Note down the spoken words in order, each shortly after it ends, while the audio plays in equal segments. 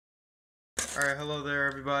Alright, hello there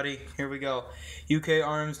everybody. Here we go. UK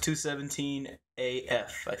Arms 217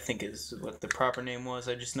 AF, I think is what the proper name was.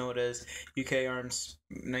 I just know it as UK Arms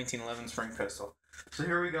 1911 Spring Pistol. So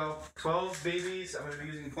here we go. 12 babies. I'm going to be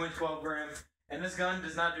using .12 gram. And this gun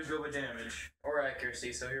does not do good with damage or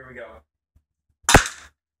accuracy, so here we go.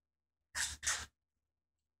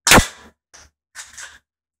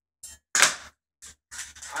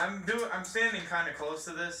 I'm standing kind of close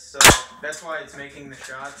to this, so that's why it's making the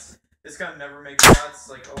shots. This gun never makes shots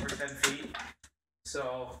like over 10 feet.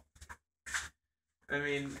 So, I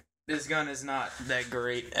mean, this gun is not that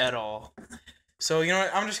great at all. So, you know what?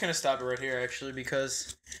 I'm just going to stop it right here, actually,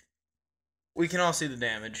 because we can all see the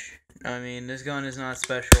damage. I mean, this gun is not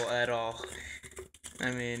special at all. I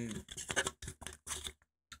mean,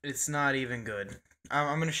 it's not even good.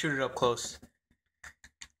 I'm going to shoot it up close.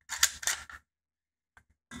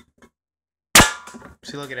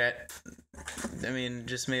 See, look at that. I mean,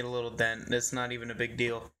 just made a little dent. That's not even a big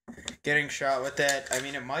deal. Getting shot with that, I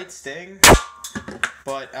mean, it might sting,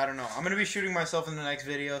 but I don't know. I'm going to be shooting myself in the next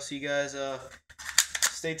video, so you guys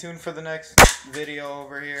stay tuned for the next video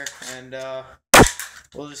over here, and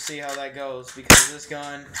we'll just see how that goes, because this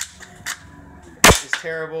gun is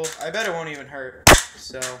terrible. I bet it won't even hurt,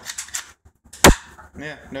 so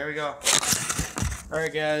yeah, there we go.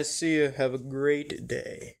 Alright guys, see you. Have a great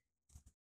day.